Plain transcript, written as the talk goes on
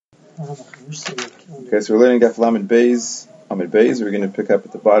Okay, so we're learning Gaf Lamed Beis, Amid Beis. We're going to pick up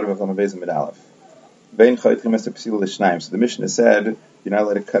at the bottom of Lamed Beis, Amid Aleph. So the Mishnah said you're not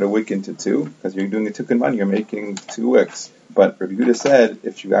allowed to cut a wick into two because you're doing a tikkun man, you're making two wicks. But Rabbi Yehuda said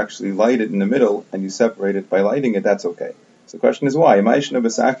if you actually light it in the middle and you separate it by lighting it, that's okay. So the question is why? What's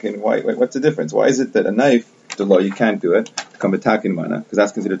the difference? Why is it that a knife, the law, you can't do it, become a takin mana, because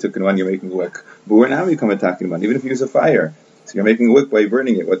that's considered tikkun man, you're making a wick. But where now you become a takin man, even if you use a fire. So you're making a wick by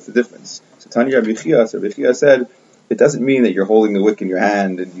burning it. What's the difference? So Tanya Rabbi Chia said, it doesn't mean that you're holding the wick in your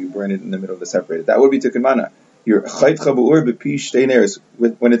hand and you burn it in the middle to separate it. That would be tikkun mana. You're chaytcha b'ur b'pi shtei neiros.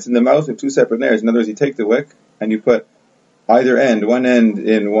 When it's in the mouth of two separate neiros, in other words, you take the wick and you put either end, one end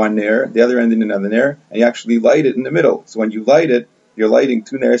in one nair, the other end in another nair, and you actually light it in the middle. So when you light it, you're lighting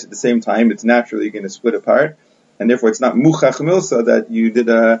two nairs at the same time. It's naturally going to split apart, and therefore it's not muchach milsa that you did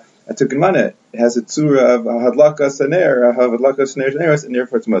a tikkun mana. It has a tzura of hadlakas aner, hadlakas neiros, and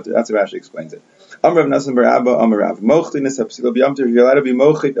therefore it's mutter. That's how Rashi explains it. Amrav Nasan Bar Abba Amarav Mochlinis Apsila B'Yamter. You're allowed to be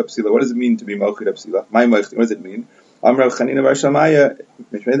mochit apsila. What does it mean to be mochit apsila? My mochit. What does it mean? Amrav Chanina Bar Shamaya.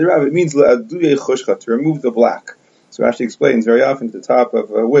 It means la'aduye choshcha, to remove the black. So Rashi explains very often at the top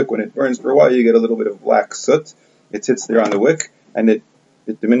of a wick, when it burns for a while, you get a little bit of black soot. It sits there on the wick, and it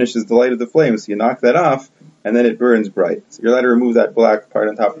diminishes the light of the flame. So you knock that off, and then it burns bright. So you're allowed to remove that black part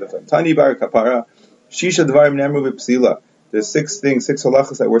on top of the flame. Tani Bar Kapara Shisha Dvarim Nemru B'Psila. There's six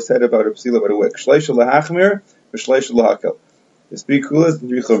halachas that were said about a psila, about a wick. Shleisha lahachmir, v'shleisha lahakel. There's three kulas and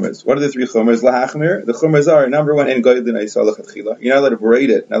three chumras. What are the three chumras? Lahachmir. The chumras are, number one, en goydin ayisalach atchila. You're not allowed to braid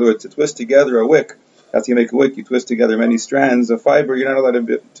it. In other words, to twist together a wick. That's how you make a wick. You twist together many strands of fiber. You're not allowed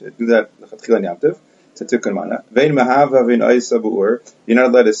to do that. L'chatchila and yamtiv. It's a tikkun mana. Vein mahava vein ayisa b'ur. You're not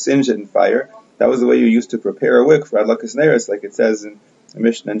allowed to singe it in fire. That was the way you used to prepare a wick for adlakas neiros, like it says in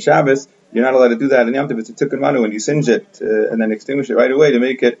Mishnah and Shabbos. You're not allowed to do that in Yom Tov. It's a tikkun mana when you singe it and then extinguish it right away to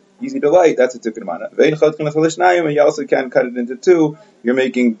make it easy to light. That's a tikkun mana. And you also can't cut it into two. You're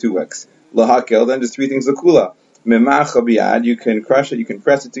making two wicks. Lahakel, then there's three things. Lakula. Memacha biyad. You can crush it. You can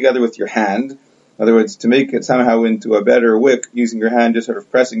press it together with your hand. In other words, to make it somehow into a better wick, using your hand, just sort of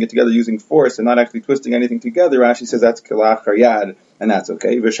pressing it together using force and not actually twisting anything together. Rashi says that's kilach or yad, and that's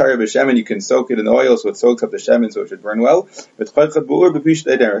okay. V'shara b'shemen, you can soak it in oil so it soaks up the shemen so it should burn well.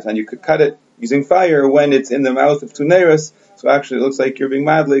 And you could cut it using fire when it's in the mouth of two neiros, so actually it looks like you're being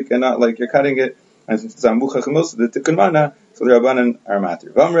madlik and not like you're cutting it. And since it's amucha chemos, the tikkun mana, so the rabbanan are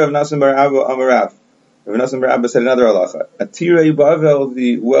matir. V'amrav Nasan Bar Abba Amarav. Rav Nasan Bar Abba said another halacha. Atirei Bavel,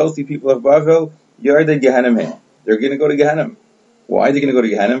 the wealthy people of Bavel, Yarde Gehenim. They're going to go to Gehenim. Why are they going to go to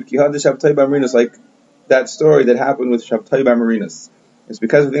Gehenim? Kihad the Shabtai Bamarinas, like that story that happened with Shabtai Bamarinas. It's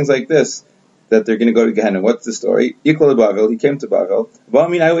because of things like this that they're going to go to Gehenim. What's the story? Yikol Bavel, he came to Bavel.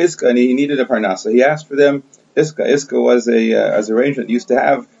 V'aminayu Iska, and he needed a parnasa. He asked for them Iska. Iska was as arrangement used to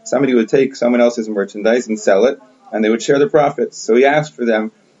have. Somebody would take someone else's merchandise and sell it, and they would share the profits. So he asked for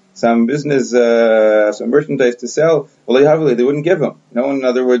them some business, some merchandise to sell. Well, they wouldn't give him. No one, in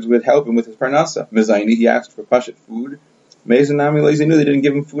other words, would help him with his parnasa. Mezaini, he asked for pashut food. Mezanami Lazinu, they didn't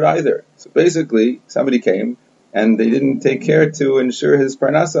give him food either. So basically, somebody came and they didn't take care to ensure his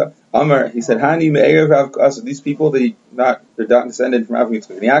parnasa. Amar, he said, Hani me'erev Rav, these people, they're not descended from Avram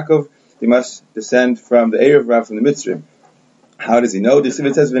Yitzchak and Yaakov. They must descend from the Erev Rav, from the Mitzrim. How does he know? The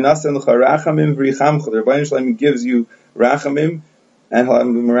Chsivit says, V'nasan l'cha rachamim v'richamcha. The Rebbeinu Shalom gives you rachamim, and he'll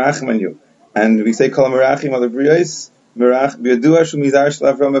merachim on you. And we say kol merachim al briyos merach b'yadua shu mizar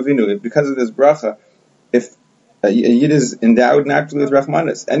shel Avram Avinu. Because of this bracha, if a yid is endowed naturally with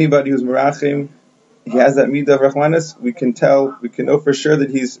rachmanis, anybody who's merachim, he has that midah of rachmanis. We can know for sure that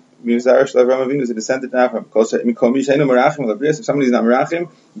he's mizar shel Avram Avinu, is a descendant of Avram. Kol mi she'eino merachim al briyos. If somebody's not merachim,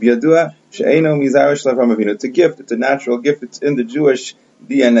 b'yadua she'eino mizar shel Avram Avinu. It's a gift. It's a natural gift. It's in the Jewish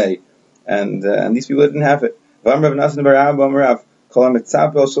DNA, and these people didn't have it. V'amrav Nasan Bar Abba Amarav.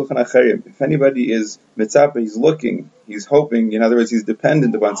 If anybody is mitzapah, he's looking, he's hoping, in other words, he's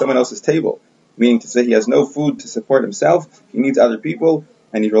dependent upon someone else's table, meaning to say he has no food to support himself, he needs other people,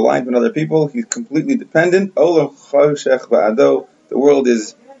 and he's reliant on other people, he's completely dependent. The world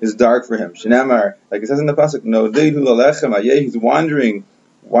is dark for him. Shinamar, like it says in the pasuk, no, he's wandering,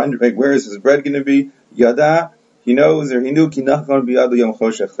 where is his bread going to be? Yada, he knows, or he knew,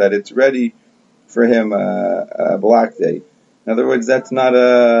 that it's ready for him a black day. In other words, that's not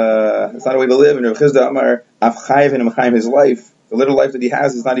a way to live. And Rav Chizda Amar, his life, the little life that he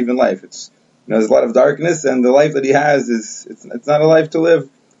has is not even life. It's, there's a lot of darkness, and the life that he has it's not a life to live.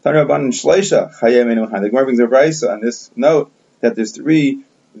 The Gemara brings a Beitzah on this note that there's three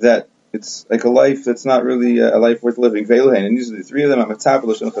that it's like a life that's not really a life worth living. And these are the three of them.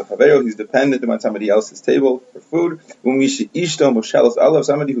 He's dependent on somebody else's table for food.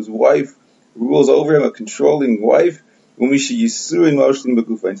 Somebody whose wife rules over him, a controlling wife. And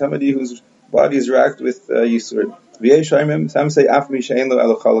somebody whose body is racked with Yisur. Some say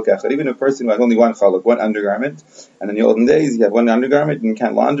even a person who has only one chaluk, one undergarment, and in the olden days you have one undergarment and you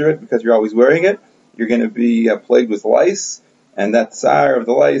can't launder it because you're always wearing it, you're going to be plagued with lice, and that tsar of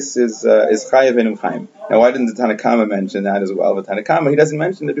the lice is chayav enum chaim. Now, why didn't the Tanakama mention that as well? But Tanakama, he doesn't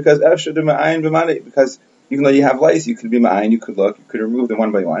mention it because even though you have lice, you could be ma'ayin, you could look, you could remove them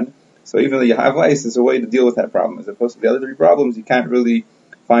one by one. So even though you have lice, there's a way to deal with that problem. As opposed to the other three problems, you can't really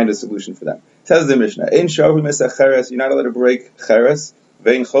find a solution for them. Says the Mishnah, you're not allowed to break cheres,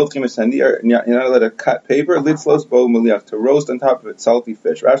 you're not allowed to cut paper, to roast on top of it salty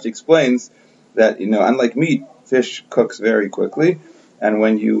fish. Rashi explains that, unlike meat, fish cooks very quickly, and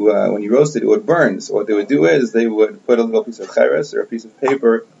when you roast it, it would burn. So what they would do is they would put a little piece of cheres or a piece of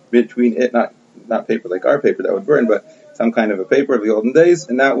paper between it, not paper like our paper that would burn, but some kind of a paper of the olden days,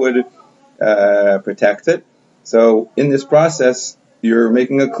 and that would protect it. So in this process, you're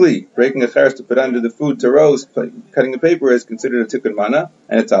making a kli. Breaking a cheres to put under the food to roast, cutting the paper is considered a tikkun mana,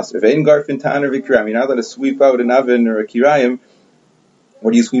 and it's asr. Vein garfin tan or vikram. You're not allowed to sweep out an oven or a kirayim.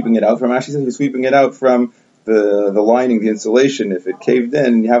 What are you sweeping it out from? Rashi says you're sweeping it out from the lining, the insulation. If it caved in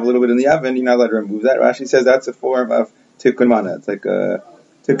and you have a little bit in the oven, you're not allowed to remove that. Rashi says that's a form of tikkun mana. It's like a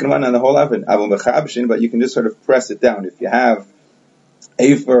tikkun mana on the whole oven. But you can just sort of press it down. If you have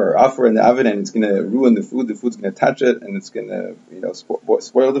afer or afer in the oven and it's going to ruin the food's going to touch it and it's going to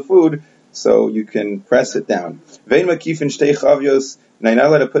spoil the food, so you can press it down. Vein makifin shtei chavyos. Now you're not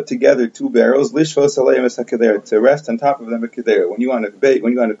allowed to put together two barrels to rest on top of them a kedera. When you want to bake,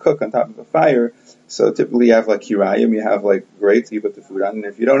 when you want to cook on top of a fire, so typically you have like kirayim, you have like grates, you put the food on, and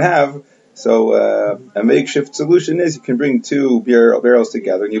if you don't have, so a makeshift solution is you can bring two barrels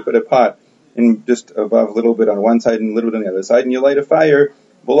together and you put a pot in just above a little bit on one side and a little bit on the other side, and you light a fire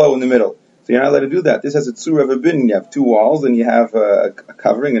below in the middle. So you're not allowed to do that. This has a tzura of a binyan. You have two walls and you have a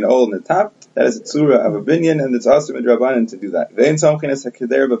covering, an hole in the top. That is a tzura of a binyan, and it's also midrabanan to do that.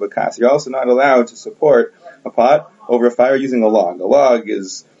 You're also not allowed to support a pot over a fire using a log. A log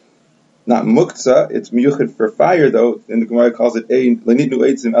is not muktzah, it's miyuchid for fire though, and the Gemara calls it lenitnu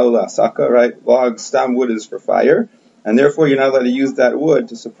eitzim el asaka, right? Log, stam wood is for fire, and therefore you're not allowed to use that wood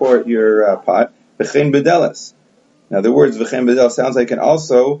to support your pot. V'chein bedelas. Now the words v'chein bedel sounds like, and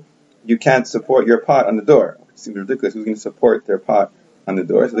also you can't support your pot on the door. It seems ridiculous. Who's going to support their pot on the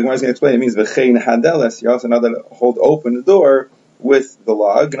door? So the Gemara is going to explain. It means v'chein hadelas. You're also not allowed to hold open the door with the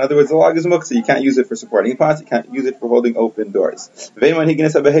log. In other words, the log is muktzah. You can't use it for supporting pots. You can't use it for holding open doors. You're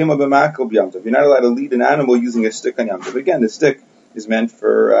not allowed to lead an animal using a stick on Yom Tov. Again, the stick is meant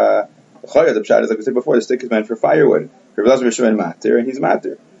for the pshat is like we said before. The stick is meant for firewood. And he's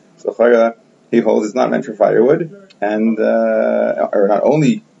matir. So he holds it's not meant for firewood, and or not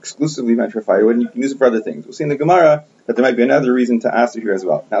only exclusively meant for firewood, and you can use it for other things. We'll see in the Gemara that there might be another reason to ask here as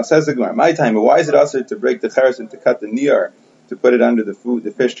well. Now, says the Gemara, my time, but why is it also to break the cheres and to cut the niyar, to put it under the food,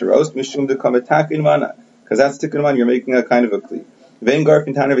 the fish to roast? Mishum de kametakin mana, because that's tikkun mana. You're making a kind of a kli. Vein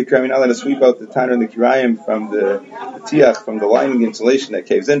garfin taner v'kirayim. You're not allowed to sweep out the taner and the kirayim from the tiach, from the lining, the insulation that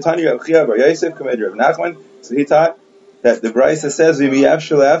caves in. Tani Rav Chia bar Yosef Kamed Rav Nachman. So he taught that the Beitzah says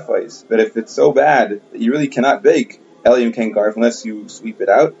that if it's so bad that you really cannot bake Eliam ken garf unless you sweep it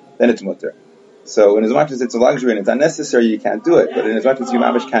out, then it's mutter. So in as much as it's a luxury and it's unnecessary, you can't do it. But in as much as you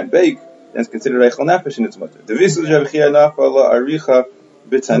mamish can't bake, then it's considered reichel nefesh and it's mutter. The visus Rav Chia nafala aricha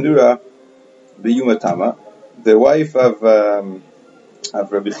b'tanura b'yumatama. The wife of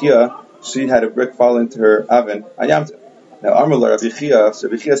Rabbi Chia, she had a brick fall into her oven on Yom Tov. Now Amar Rabbi Chia, so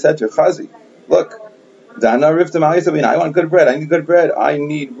Rabbi Chia said to her, Chazi, look, I want good bread. I need good bread. I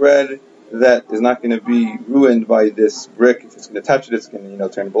need bread that is not going to be ruined by this brick. If it's going to touch it, it's going to,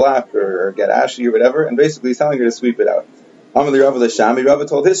 turn black or get ashy or whatever. And basically, he's telling her to sweep it out. Rava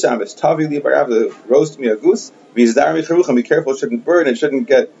told his shamis, Tavi li barav, roast me a goose. Be careful, it shouldn't burn. It shouldn't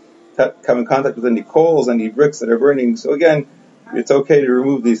come in contact with any coals, any bricks that are burning. So again, it's okay to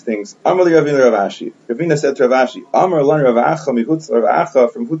remove these things. Amar li Ravina Rav Ashi. Ravina said to Rav Ashi, Amar lan Rav Acha mihutzel. Rav Acha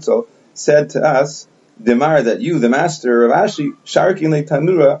from Hutzel said to us, Demar, that you, the master of Ashi, Sharkin le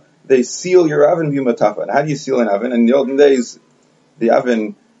Tanura, they seal your oven b'yumatafa. And how do you seal an oven? In the olden days, the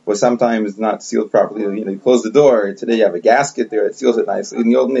oven was sometimes not sealed properly. You close the door. Today you have a gasket there that seals it nicely. In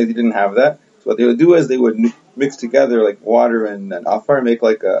the olden days, you didn't have that. So what they would do is they would mix together like water and afar, and make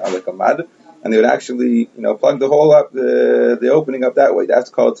like a mud, and they would actually, plug the hole up, the opening up that way. That's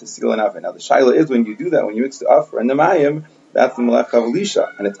called to seal an oven. Now the shaila is when you do that, when you mix the afar and the mayim, That's the Malacha of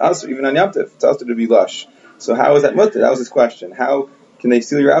Elisha, and it's also even on Yom Tov. It's also to be lush. So how is that mutter? That was his question. How can they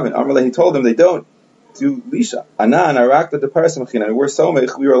steal your oven? Amrle, he told them they don't do Elisha. Anan, Arak, the Parasamachina, and we're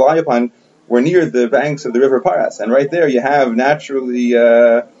Somech, we rely upon, we're near the banks of the river Paras, and right there you have naturally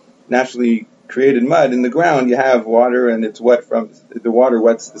created mud in the ground. You have water, and it's wet from the water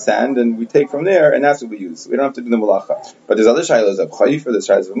wets the sand, and we take from there, and that's what we use. We don't have to do the malacha. But there's other shilas of chayif, there's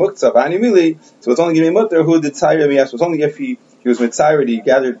shilas of muktzah, animili. So it's only giving mutter who did tzayir. Yes, it's only if he was mitzayir, he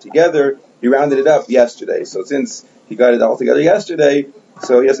gathered it together, he rounded it up yesterday. So since he got it all together yesterday,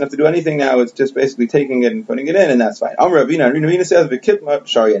 so he doesn't have to do anything now. It's just basically taking it and putting it in, and that's fine. Amr Ravina, Ravina says, "V'kitma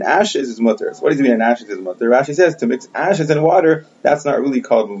shari, and ashes is mutter." So what does he mean? And ashes is mutter. Rashi says to mix ashes and water. That's not really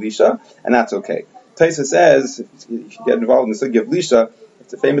called Elisha, and that's okay. Taisa says, if you get involved in the sugya of Elisha,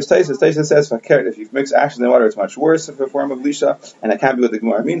 it's a famous Taisa. Taisa says, if you mix ashes and water, it's much worse of a form of Elisha, and that can't be what the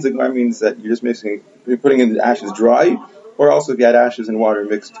Gemara means. The Gemara means that you're just you're putting in the ashes dry, or also if you had ashes and water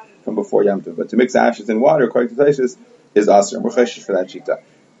mixed from before Yom Tov. But to mix ashes and water, according to Taisa, is asr. We're cheshish for that shita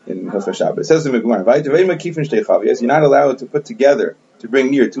in Hilchos Shabbos. It says in the Gemara, you're not allowed to put together, to bring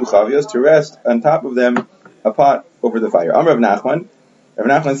near two chavios, to rest on top of them a pot over the fire. Amr of Nachman.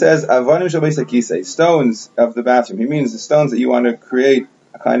 Rav Nachman says, Avanim shel Beis HaKisei, stones of the bathroom. He means the stones that you want to create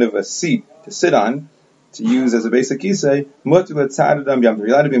a kind of a seat to sit on, to use as a Beis HaKisei. Mutter l'tzadadam yam. You're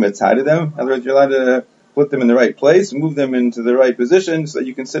allowed to be mitzadad them. In other words, you're allowed to put them in the right place, move them into the right position so that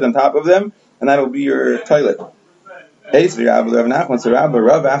you can sit on top of them, and that'll be your toilet. Rav asked Rav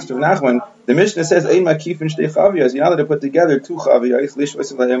Nachman, the Mishnah says, Ein makifin shtei chavios. You're not allowed to put together two chavios,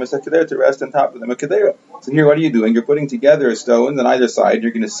 to rest on top of them, a kedera. So here, what are you doing? You're putting together stones on either side.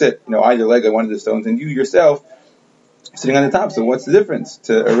 You're going to sit, either leg on one of the stones, and you yourself sitting on the top. So what's the difference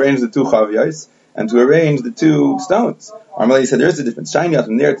to arrange the two chavios and to arrange the two stones? Armalei said there's a difference. Shiny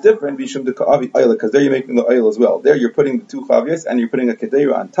from there it's different, because there you're making the oil as well. There you're putting the two chavios and you're putting a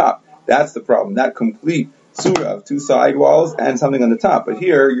kedera on top. That's the problem. That complete surah of two side walls and something on the top. But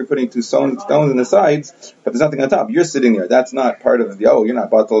here, you're putting two stones on the sides, but there's nothing on top. You're sitting there. That's not part of the oil. You're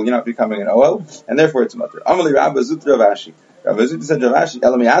not batal. You're not becoming an oil, and therefore it's mutter. Amalei Rabba Zut Rav Ashi. Rabba Zut said Rav Ashi,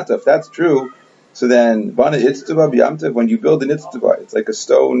 Elamiyata, if that's true, so then, Bana Itztuba B'Yamtev, when you build an Itztuba, it's like a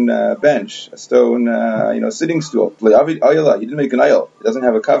stone bench, a stone, sitting stool. You didn't make an oil. It doesn't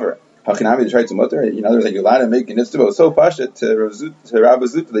have a cover. Hachinami tried to mutter. There's like you're allowed to make an Itztuba. So pasha to Rabba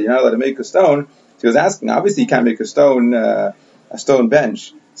Zut that you're not allowed to make a stone. So he was asking, obviously you can't make a stone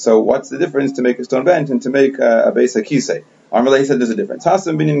bench. So what's the difference to make a stone bench and to make a Beis HaKisei? Armalei said there's a difference.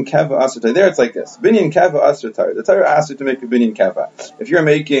 Hasam binyan keva asr. There it's like this. Binyan keva asr tar. The Torah asks you to make a binyan keva. If you're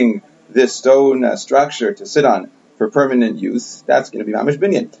making this stone structure to sit on for permanent use, that's going to be mamish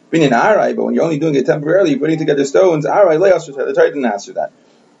binyan. Binyan arai, but when you're only doing it temporarily, you're putting together stones, arai le asr tar. The Torah didn't answer that.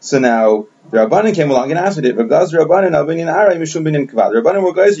 So now, the Rabbanan came along and answered it. V'gaz Rabbanan al binyan arai mishum binyan kva. The Rabbanan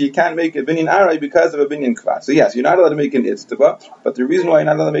were guys, you can't make a binyan arai because of a binyan kva. So yes, you're not allowed to make an itztaba, but the reason why you're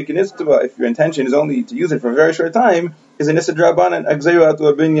not allowed to make an itztaba, if your intention is only to use it for a very short time, is an isad Rabbanan agzeru to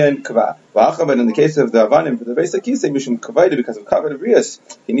a binyan kva. But in the case of the Avanim, for the Beis HaKisei mishum kavaida, because of kavod of Rias,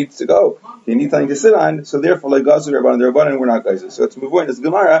 he needs to go. He needs something to sit on, so therefore, like Gaz Rabbanan, the Rabbanan were not guys. So it's moving in this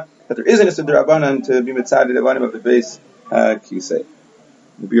Gemara that there is an isad Rabbanan to be mitzaded Avanim of the Beis HaKisei.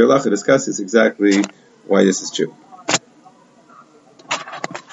 The Biur Halacha discusses exactly why this is true.